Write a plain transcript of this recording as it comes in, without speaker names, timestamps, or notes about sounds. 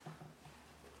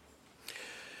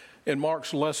In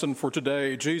Mark's lesson for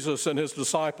today, Jesus and his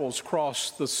disciples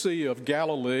crossed the Sea of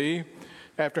Galilee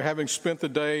after having spent the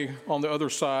day on the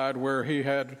other side, where he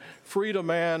had freed a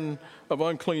man of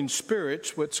unclean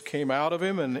spirits, which came out of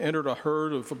him and entered a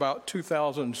herd of about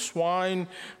 2,000 swine,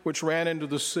 which ran into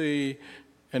the sea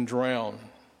and drowned.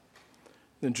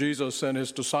 Then Jesus and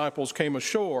his disciples came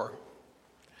ashore.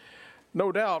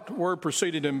 No doubt word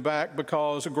preceded him back,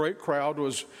 because a great crowd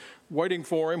was waiting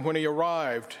for him when he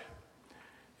arrived.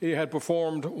 He had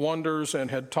performed wonders and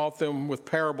had taught them with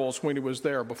parables when he was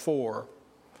there before.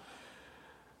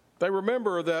 They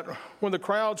remember that when the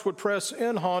crowds would press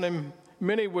in on him,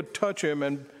 many would touch him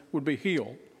and would be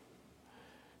healed.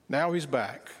 Now he's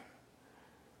back.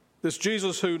 This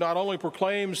Jesus who not only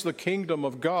proclaims the kingdom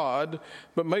of God,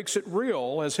 but makes it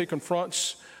real as he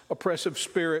confronts oppressive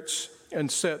spirits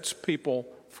and sets people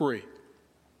free.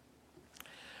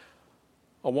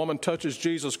 A woman touches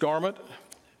Jesus' garment,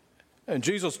 and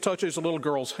Jesus touches a little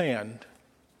girl's hand.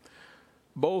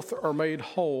 Both are made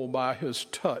whole by his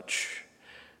touch,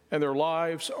 and their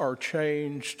lives are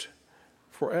changed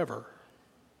forever.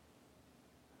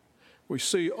 We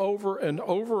see over and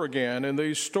over again in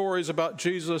these stories about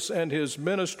Jesus and his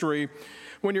ministry,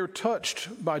 when you're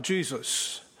touched by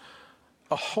Jesus,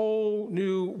 a whole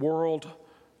new world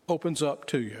opens up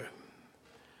to you,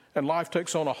 and life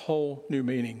takes on a whole new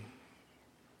meaning.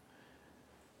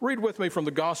 Read with me from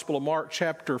the Gospel of Mark,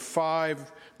 chapter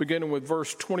 5, beginning with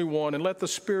verse 21, and let the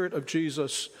Spirit of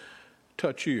Jesus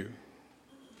touch you.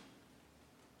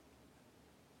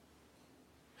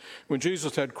 When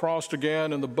Jesus had crossed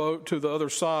again in the boat to the other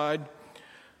side,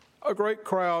 a great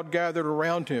crowd gathered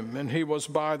around him, and he was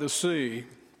by the sea.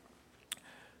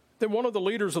 Then one of the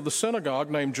leaders of the synagogue,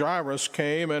 named Jairus,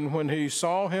 came, and when he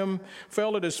saw him,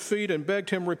 fell at his feet and begged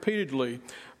him repeatedly,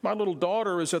 "My little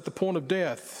daughter is at the point of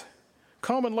death.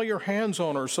 Come and lay your hands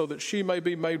on her so that she may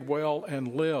be made well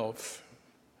and live."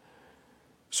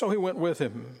 So he went with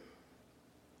him.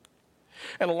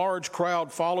 And a large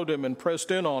crowd followed him and pressed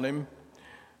in on him.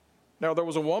 Now there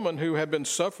was a woman who had been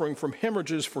suffering from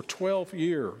hemorrhages for 12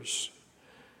 years.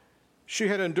 She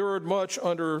had endured much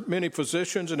under many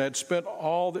physicians and had spent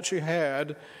all that she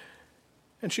had,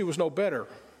 and she was no better,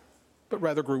 but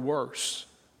rather grew worse.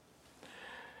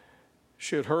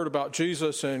 She had heard about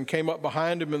Jesus and came up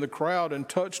behind him in the crowd and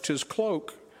touched his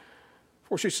cloak.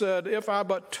 For she said, "If I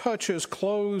but touch his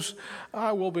clothes,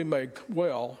 I will be made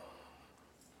well."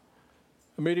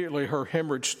 Immediately her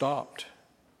hemorrhage stopped,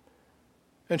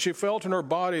 and she felt in her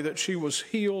body that she was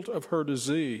healed of her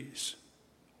disease.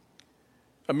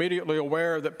 Immediately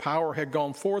aware that power had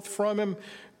gone forth from him,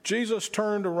 Jesus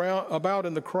turned about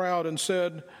in the crowd and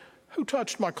said, "Who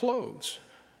touched my clothes?"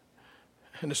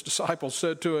 And his disciples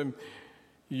said to him,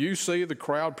 "You see the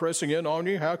crowd pressing in on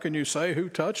you. How can you say, 'Who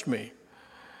touched me?'"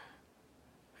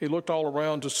 He looked all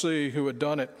around to see who had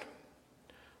done it.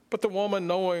 But the woman,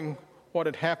 knowing what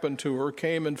had happened to her,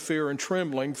 came in fear and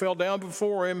trembling, fell down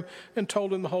before him, and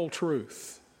told him the whole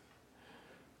truth.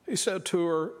 He said to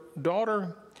her,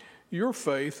 "Daughter, your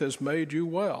faith has made you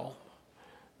well.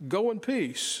 Go in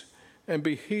peace and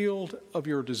be healed of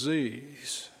your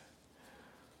disease."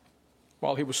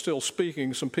 While he was still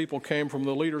speaking, some people came from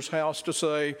the leader's house to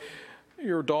say,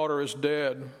 "Your daughter is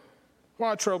dead.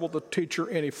 Why trouble the teacher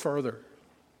any further?"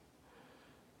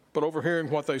 But overhearing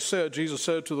what they said, Jesus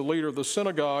said to the leader of the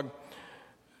synagogue,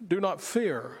 "Do not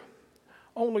fear,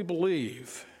 only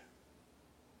believe."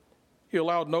 He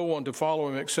allowed no one to follow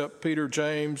him except Peter,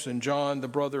 James, and John, the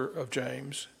brother of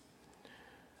James.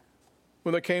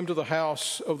 When they came to the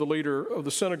house of the leader of the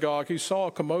synagogue, he saw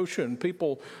a commotion,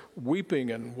 people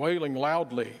weeping and wailing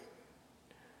loudly.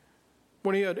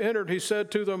 When he had entered, he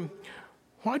said to them,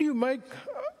 "Why do you make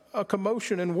a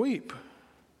commotion and weep?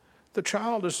 The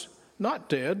child is not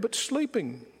dead, but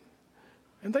sleeping."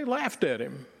 And they laughed at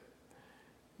him.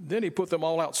 Then he put them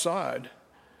all outside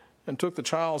and took the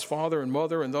child's father and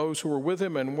mother and those who were with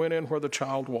him and went in where the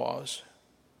child was.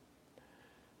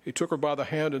 He took her by the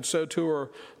hand and said to her,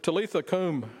 "Talitha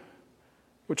cum,"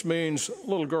 which means,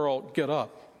 "Little girl, get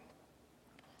up."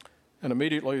 And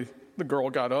immediately the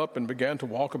girl got up and began to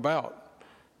walk about.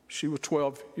 She was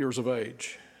 12 years of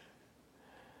age.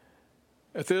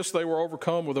 At this they were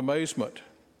overcome with amazement.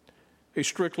 He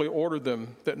strictly ordered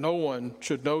them that no one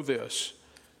should know this,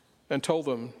 and told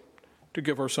them to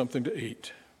give her something to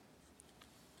eat.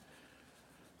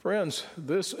 Friends,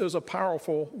 this is a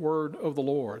powerful word of the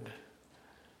Lord.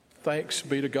 Thanks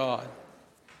be to God.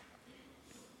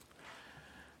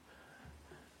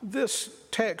 This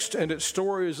text and its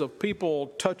stories of people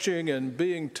touching and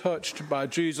being touched by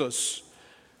Jesus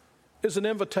is an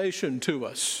invitation to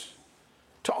us,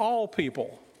 to all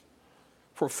people,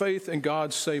 for faith in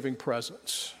God's saving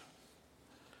presence.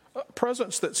 A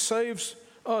presence that saves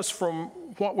us from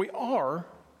what we are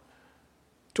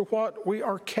to what we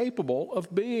are capable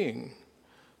of being,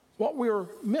 what we are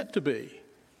meant to be.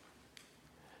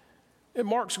 In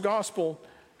Mark's gospel,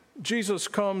 Jesus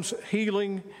comes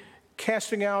healing,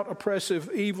 casting out oppressive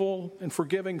evil, and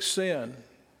forgiving sin.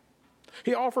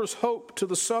 He offers hope to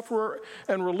the sufferer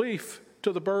and relief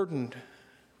to the burdened.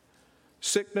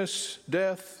 Sickness,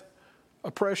 death,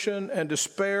 oppression, and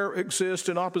despair exist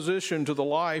in opposition to the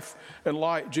life and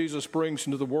light Jesus brings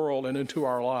into the world and into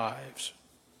our lives.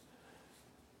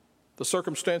 The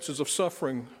circumstances of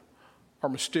suffering are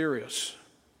mysterious.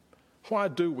 Why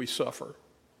do we suffer?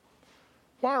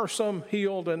 Why are some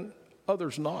healed and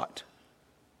others not?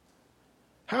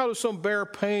 How do some bear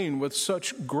pain with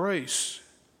such grace?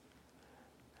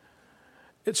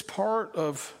 It's part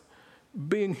of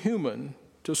being human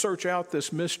to search out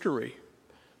this mystery,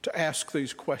 to ask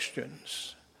these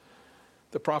questions.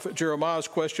 The prophet Jeremiah's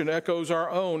question echoes our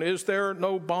own. Is there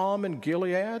no balm in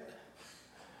Gilead?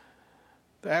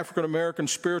 The African-American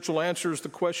spiritual answers the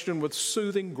question with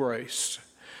soothing grace.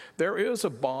 There is a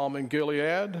balm in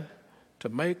Gilead to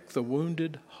make the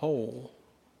wounded whole.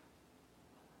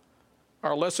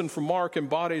 Our lesson from Mark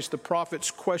embodies the prophet's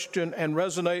question and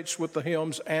resonates with the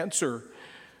hymn's answer.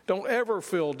 Don't ever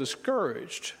feel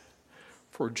discouraged,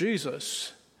 for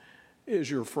Jesus is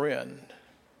your friend.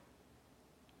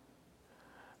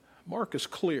 Mark is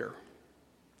clear.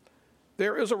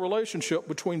 There is a relationship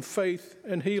between faith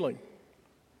and healing.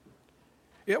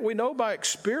 Yet we know by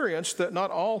experience that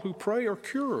not all who pray are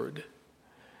cured.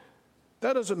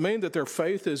 That doesn't mean that their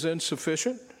faith is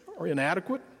insufficient or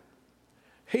inadequate.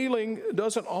 Healing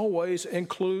doesn't always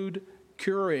include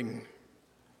curing.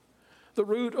 The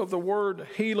root of the word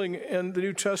healing in the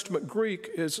New Testament Greek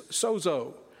is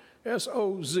sozo,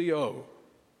 S-O-Z-O.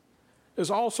 Is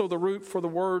also the root for the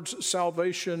words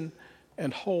salvation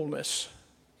and wholeness.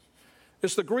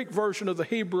 It's the Greek version of the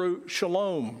Hebrew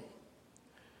shalom.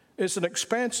 It's an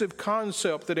expansive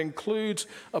concept that includes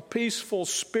a peaceful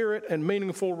spirit and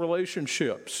meaningful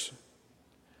relationships.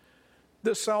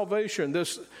 This salvation,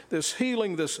 this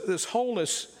healing, this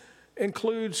wholeness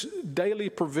includes daily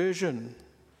provision.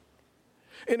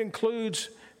 It includes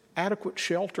adequate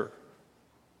shelter.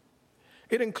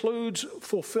 It includes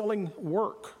fulfilling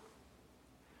work.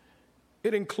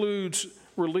 It includes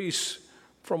release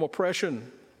from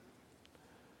oppression.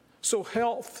 So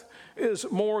health is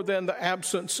more than the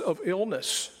absence of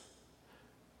illness.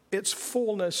 It's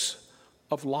fullness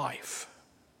of life.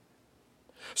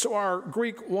 So our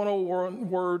Greek 101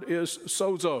 word is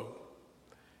sozo,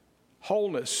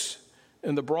 wholeness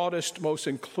in the broadest, most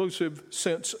inclusive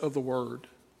sense of the word.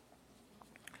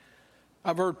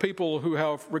 I've heard people who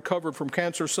have recovered from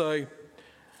cancer say,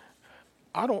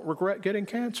 I don't regret getting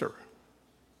cancer.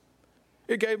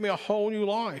 It gave me a whole new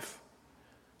life.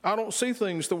 I don't see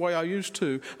things the way I used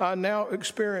to. I now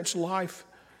experience life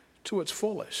to its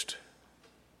fullest.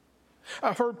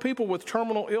 I've heard people with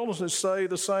terminal illnesses say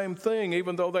the same thing,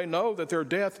 even though they know that their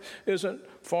death isn't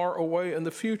far away in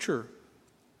the future.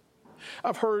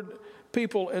 I've heard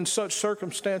people in such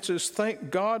circumstances thank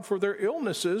God for their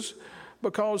illnesses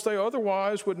because they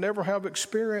otherwise would never have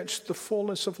experienced the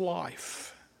fullness of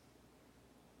life.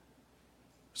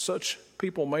 Such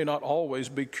people may not always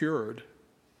be cured,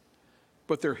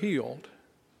 but they're healed.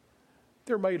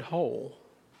 They're made whole.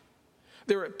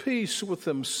 They're at peace with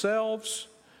themselves,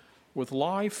 with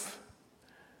life,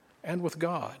 and with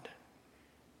God.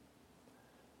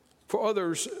 For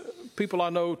others, people I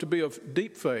know to be of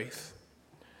deep faith,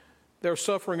 their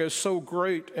suffering is so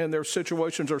great and their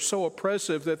situations are so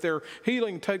oppressive that their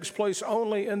healing takes place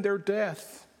only in their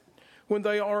death, when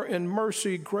they are in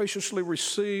mercy graciously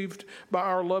received by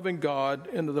our loving God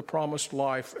into the promised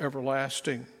life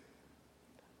everlasting.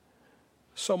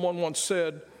 Someone once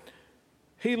said,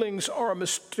 healings are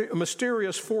a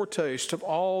mysterious foretaste of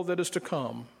all that is to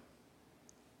come.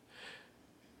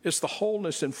 It's the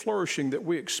wholeness and flourishing that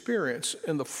we experience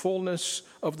in the fullness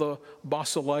of the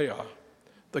basileia,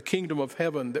 the kingdom of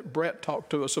heaven that Brett talked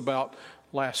to us about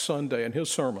last Sunday in his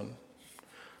sermon.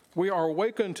 We are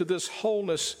awakened to this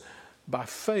wholeness by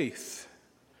faith,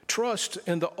 trust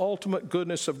in the ultimate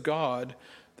goodness of God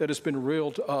that has been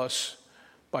revealed to us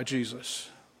by Jesus.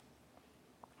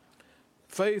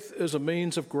 Faith is a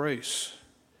means of grace,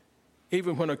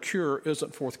 even when a cure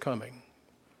isn't forthcoming.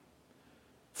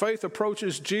 Faith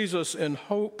approaches Jesus in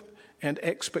hope and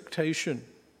expectation.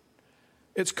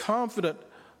 It's confident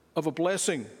of a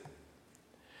blessing.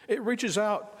 It reaches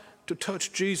out to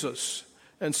touch Jesus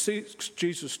and seeks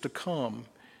Jesus to come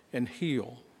and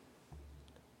heal.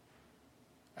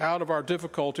 Out of our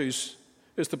difficulties,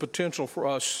 is the potential for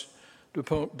us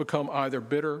to become either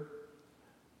bitter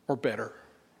or better.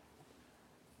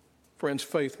 Friends,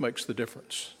 faith makes the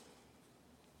difference.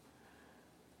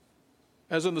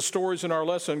 As in the stories in our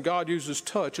lesson, God uses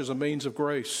touch as a means of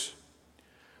grace.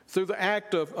 Through the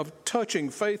act of touching,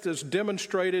 faith is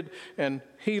demonstrated and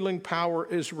healing power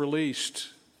is released.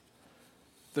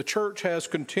 The church has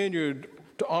continued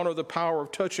to honor the power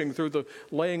of touching through the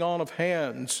laying on of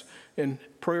hands in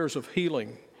prayers of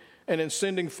healing and in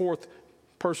sending forth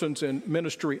persons in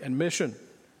ministry and mission.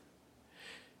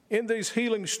 In these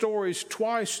healing stories,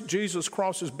 twice Jesus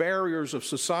crosses barriers of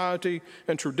society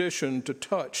and tradition to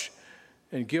touch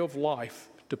and give life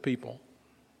to people.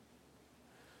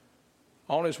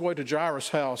 On his way to Jairus'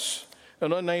 house,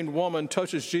 an unnamed woman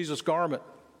touches Jesus' garment.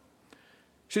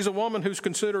 She's a woman who's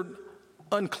considered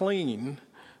unclean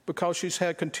because she's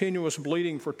had continuous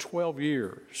bleeding for 12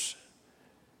 years.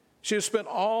 She has spent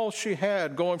all she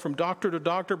had going from doctor to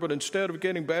doctor, but instead of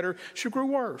getting better, she grew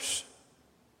worse.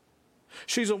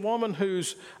 She's a woman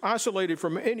who's isolated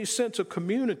from any sense of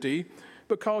community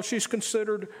because she's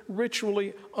considered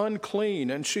ritually unclean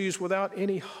and she's without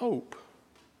any hope.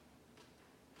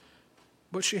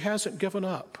 But she hasn't given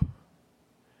up.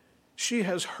 She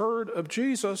has heard of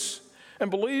Jesus and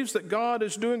believes that God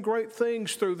is doing great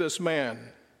things through this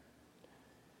man.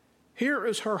 Here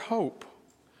is her hope,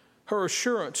 her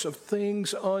assurance of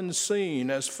things unseen,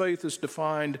 as faith is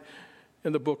defined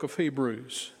in the book of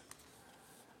Hebrews.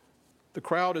 The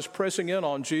crowd is pressing in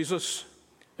on Jesus,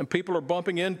 and people are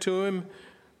bumping into him,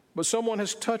 but someone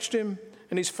has touched him,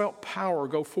 and he's felt power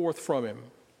go forth from him.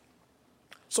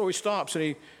 So he stops,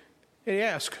 and he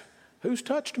asks, "Who's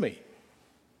touched me?"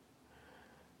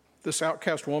 This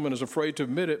outcast woman is afraid to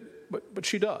admit it, but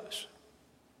she does.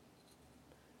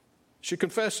 She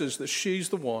confesses that she's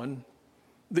the one,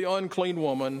 the unclean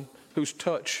woman, whose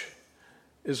touch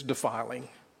is defiling.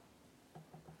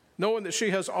 Knowing that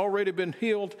she has already been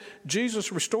healed,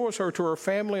 Jesus restores her to her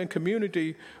family and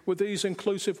community with these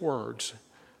inclusive words: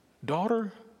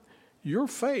 "Daughter, your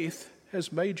faith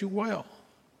has made you well.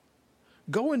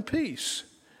 Go in peace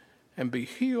and be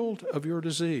healed of your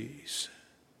disease."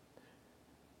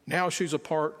 Now she's a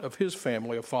part of his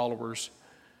family of followers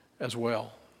as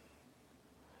well.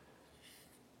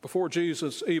 Before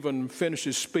Jesus even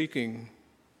finishes speaking,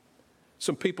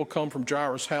 some people come from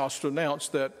Jairus' house to announce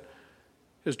that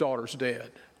his daughter's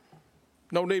dead.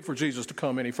 No need for Jesus to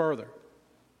come any further.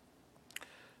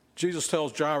 Jesus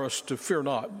tells Jairus to fear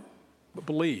not, but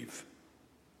believe.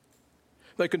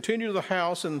 They continue to the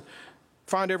house and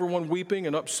find everyone weeping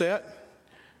and upset.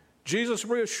 Jesus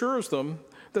reassures them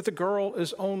that the girl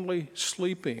is only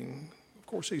sleeping. Of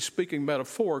course, he's speaking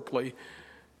metaphorically,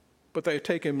 but they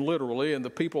take him literally, and the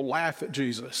people laugh at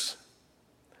Jesus.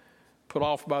 Put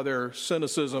off by their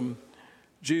cynicism,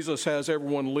 Jesus has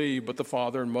everyone leave but the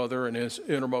father and mother and his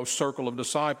innermost circle of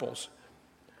disciples.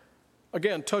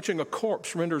 Again, touching a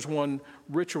corpse renders one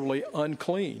ritually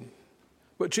unclean.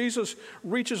 But Jesus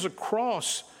reaches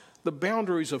across the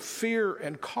boundaries of fear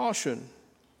and caution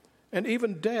and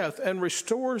even death and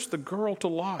restores the girl to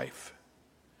life.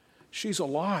 She's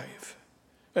alive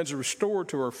and is restored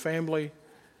to her family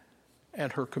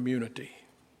and her community.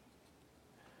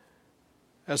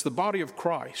 As the body of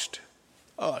Christ,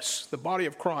 us, the body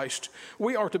of Christ,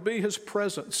 we are to be his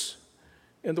presence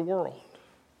in the world.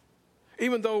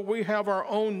 Even though we have our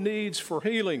own needs for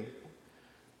healing,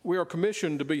 we are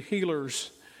commissioned to be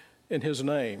healers in his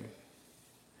name.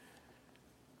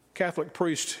 Catholic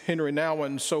priest Henry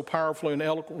Nouwen so powerfully and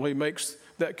eloquently makes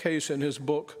that case in his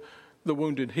book, The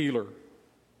Wounded Healer.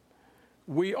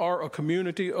 We are a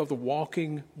community of the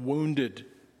walking wounded.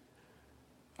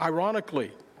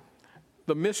 Ironically,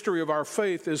 the mystery of our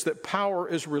faith is that power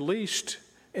is released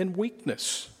in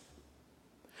weakness.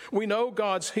 We know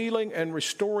God's healing and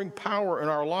restoring power in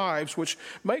our lives, which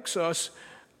makes us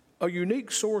a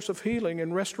unique source of healing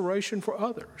and restoration for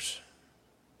others.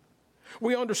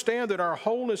 We understand that our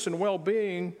wholeness and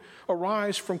well-being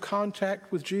arise from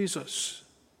contact with Jesus.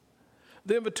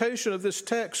 The invitation of this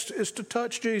text is to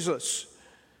touch Jesus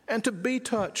and to be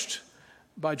touched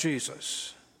by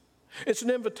Jesus. It's an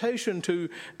invitation to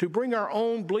bring our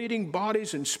own bleeding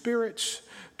bodies and spirits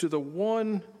to the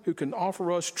one who can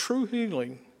offer us true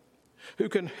healing, who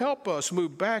can help us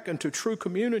move back into true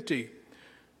community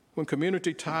when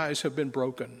community ties have been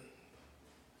broken.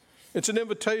 It's an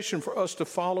invitation for us to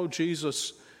follow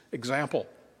Jesus' example,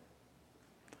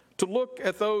 to look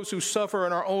at those who suffer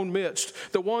in our own midst,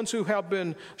 the ones who have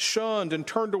been shunned and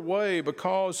turned away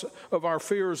because of our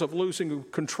fears of losing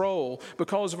control,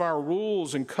 because of our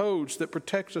rules and codes that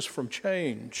protect us from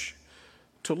change,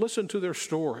 to listen to their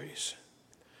stories,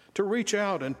 to reach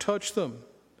out and touch them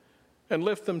and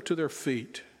lift them to their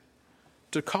feet,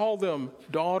 to call them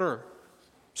daughter,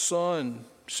 son,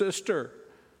 sister,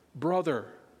 brother,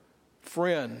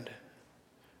 friend,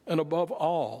 and above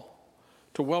all,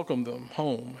 to welcome them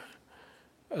home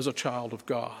as a child of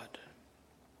God.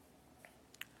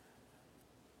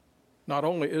 Not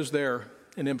only is there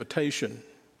an invitation,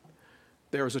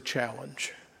 there is a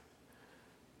challenge.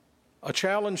 A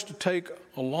challenge to take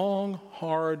a long,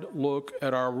 hard look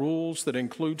at our rules that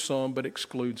include some but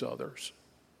excludes others.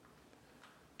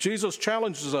 Jesus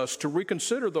challenges us to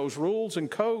reconsider those rules and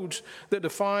codes that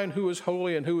define who is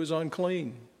holy and who is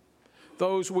unclean,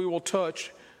 those we will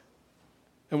touch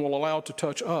and will allow to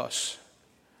touch us,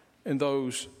 and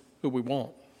those who we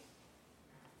won't.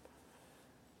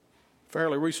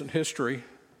 Fairly recent history,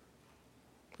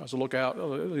 as I look out,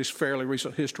 at least fairly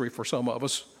recent history for some of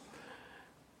us,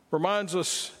 reminds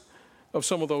us of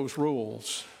some of those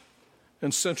rules.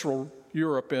 In Central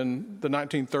Europe in the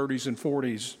 1930s and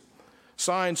 40s,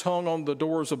 signs hung on the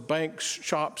doors of banks,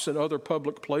 shops, and other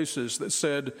public places that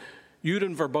said,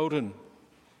 "Juden verboten,"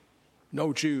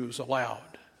 no Jews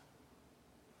allowed.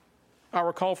 I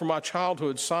recall from my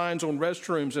childhood signs on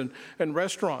restrooms and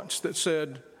restaurants that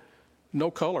said,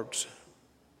 "No coloreds,"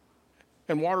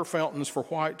 and water fountains for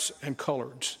whites and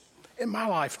coloreds. In my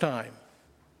lifetime,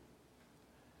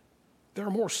 there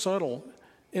are more subtle,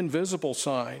 invisible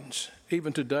signs,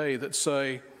 even today, that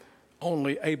say,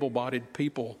 "Only able-bodied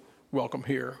people welcome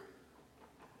here."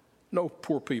 No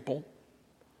poor people,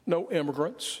 no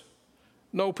immigrants,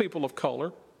 no people of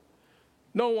color,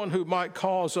 no one who might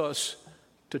cause us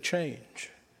to change.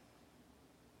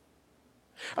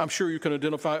 I'm sure you can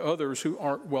identify others who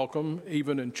aren't welcome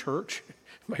even in church,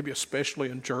 maybe especially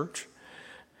in church.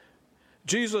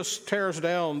 Jesus tears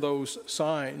down those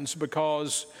signs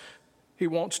because he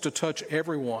wants to touch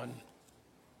everyone,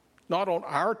 not on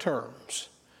our terms,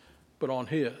 but on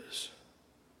his.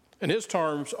 And his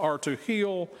terms are to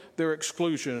heal their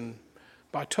exclusion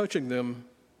by touching them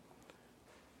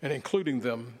and including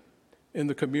them in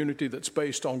the community that's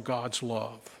based on God's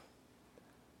love,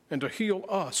 and to heal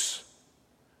us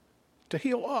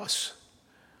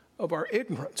of our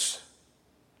ignorance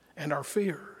and our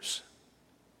fears.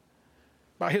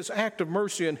 By his act of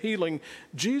mercy and healing,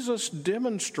 Jesus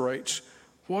demonstrates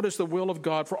what is the will of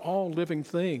God for all living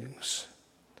things,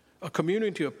 a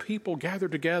community of people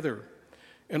gathered together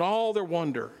in all their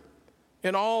wonder,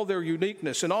 in all their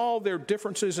uniqueness, in all their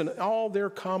differences, and all their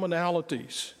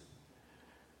commonalities.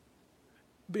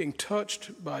 Being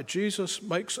touched by Jesus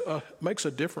makes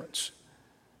a difference.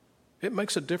 It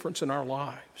makes a difference in our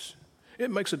lives.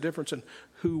 It makes a difference in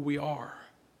who we are.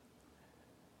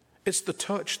 It's the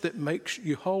touch that makes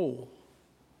you whole,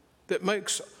 that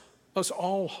makes us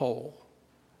all whole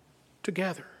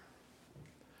together.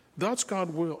 That's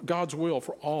God's will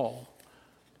for all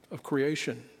of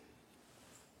creation.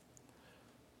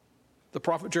 The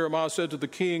prophet Jeremiah said to the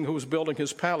king who was building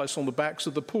his palace on the backs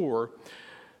of the poor,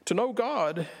 "To know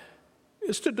God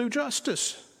is to do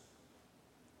justice."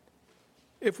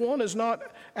 If one is not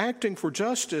acting for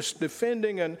justice,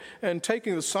 defending and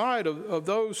taking the side of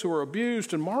those who are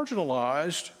abused and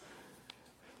marginalized,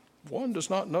 one does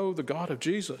not know the God of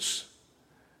Jesus,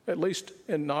 at least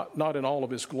not in all of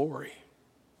his glory.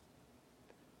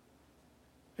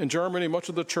 In Germany, much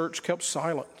of the church kept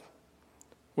silent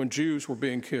when Jews were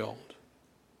being killed.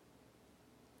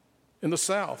 In the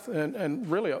South, and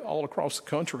really all across the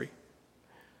country,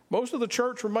 most of the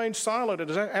church remained silent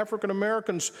as African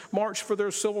Americans marched for their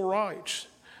civil rights.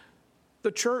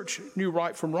 The church knew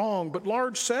right from wrong, but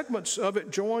large segments of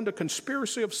it joined a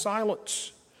conspiracy of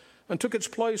silence and took its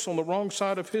place on the wrong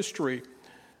side of history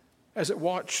as it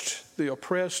watched the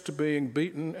oppressed being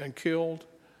beaten and killed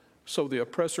so the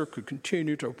oppressor could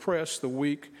continue to oppress the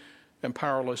weak and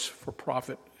powerless for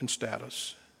profit and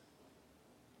status.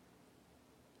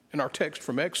 In our text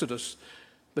from Exodus,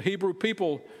 the Hebrew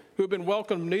people who had been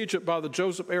welcomed in Egypt by the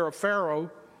Joseph-era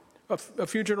Pharaoh, a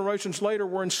few generations later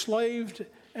were enslaved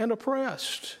and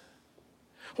oppressed.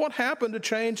 What happened to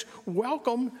change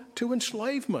welcome to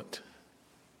enslavement?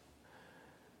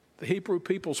 The Hebrew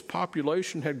people's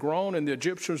population had grown, and the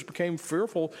Egyptians became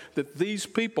fearful that these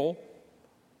people,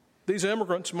 these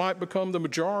immigrants, might become the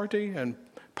majority and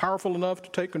powerful enough to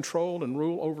take control and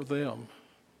rule over them.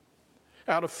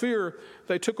 Out of fear,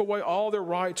 they took away all their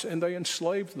rights and they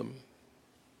enslaved them.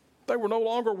 They were no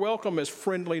longer welcome as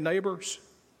friendly neighbors,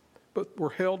 but were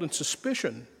held in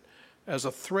suspicion as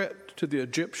a threat to the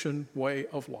Egyptian way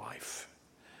of life.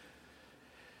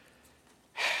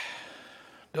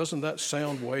 Doesn't that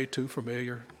sound way too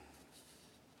familiar?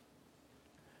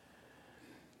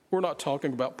 We're not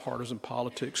talking about partisan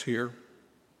politics here.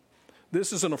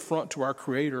 This is an affront to our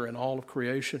Creator and all of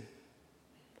creation.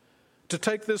 To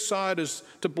take this side is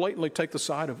to blatantly take the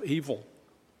side of evil.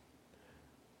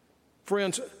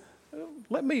 Friends,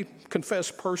 let me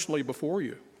confess personally before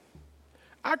you.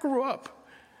 I grew up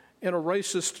in a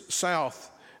racist South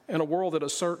in a world that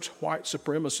asserts white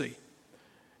supremacy.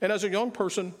 And as a young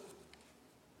person,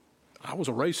 I was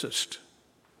a racist.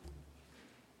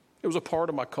 It was a part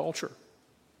of my culture.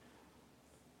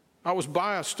 I was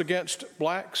biased against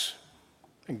blacks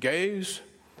and gays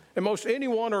and most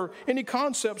anyone or any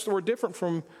concepts that were different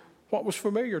from what was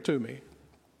familiar to me.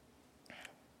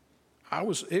 I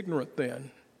was ignorant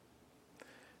then.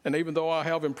 And even though I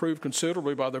have improved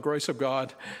considerably by the grace of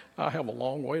God, I have a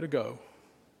long way to go.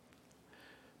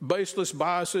 Baseless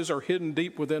biases are hidden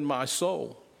deep within my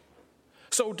soul.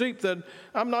 So deep that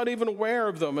I'm not even aware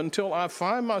of them until I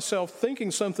find myself thinking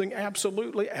something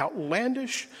absolutely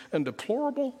outlandish and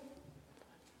deplorable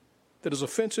that is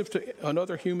offensive to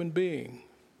another human being.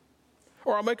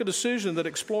 Or I'll make a decision that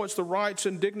exploits the rights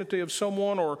and dignity of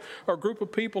someone or a group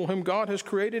of people whom God has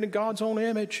created in God's own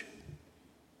image.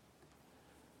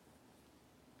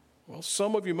 Well,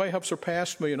 some of you may have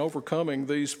surpassed me in overcoming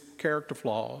these character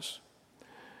flaws,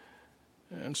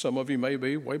 and some of you may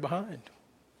be way behind.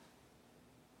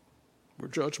 We're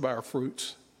judged by our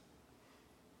fruits.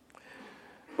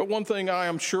 But one thing I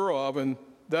am sure of, and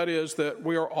that is that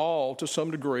we are all, to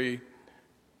some degree,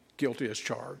 guilty as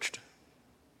charged.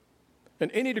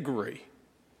 And any degree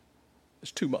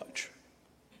is too much.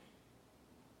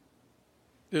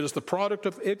 It is the product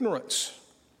of ignorance,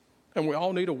 and we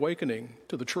all need awakening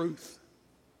to the truth.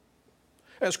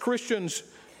 As Christians,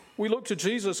 we look to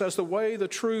Jesus as the way, the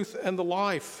truth, and the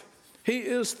life. He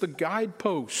is the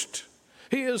guidepost.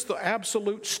 He is the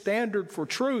absolute standard for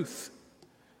truth.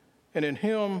 And in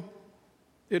Him,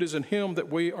 it is in Him that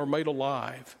we are made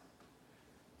alive.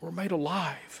 We're made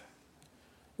alive.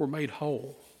 We're made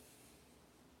whole.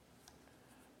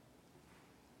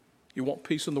 You want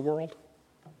peace in the world?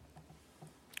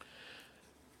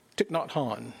 Thich Nhat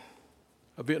Hanh,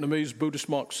 a Vietnamese Buddhist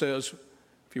monk, says,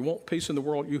 if you want peace in the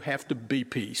world, you have to be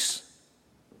peace.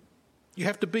 You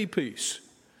have to be peace.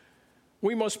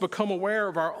 We must become aware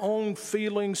of our own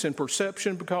feelings and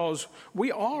perception because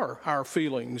we are our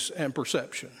feelings and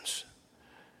perceptions.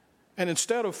 And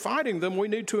instead of fighting them, we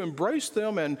need to embrace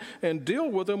them and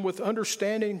deal with them with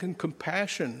understanding and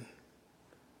compassion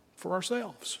for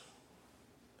ourselves.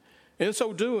 In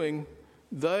so doing,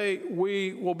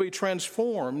 we will be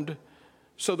transformed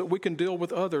so that we can deal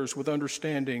with others with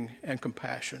understanding and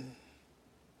compassion.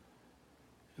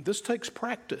 This takes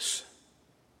practice,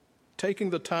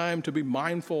 taking the time to be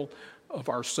mindful of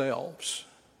ourselves.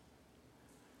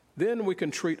 Then we can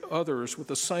treat others with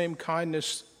the same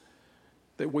kindness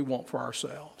that we want for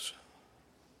ourselves.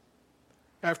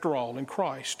 After all, in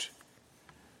Christ,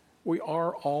 we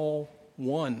are all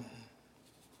one.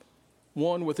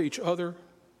 One with each other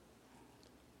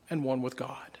and one with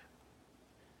God.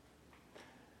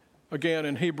 Again,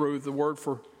 in Hebrew, the word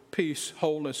for peace,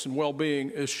 wholeness, and well-being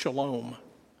is shalom.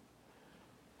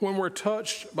 When we're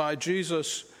touched by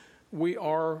Jesus, we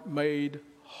are made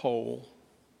whole.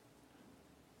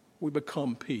 We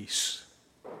become peace.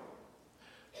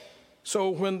 So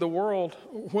when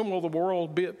will the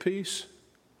world be at peace?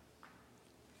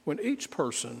 When each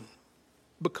person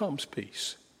becomes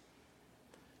peace,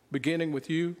 beginning with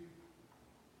you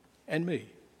and me.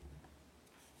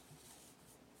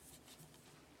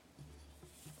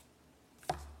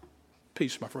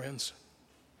 Peace, my friends.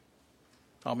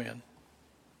 Amen.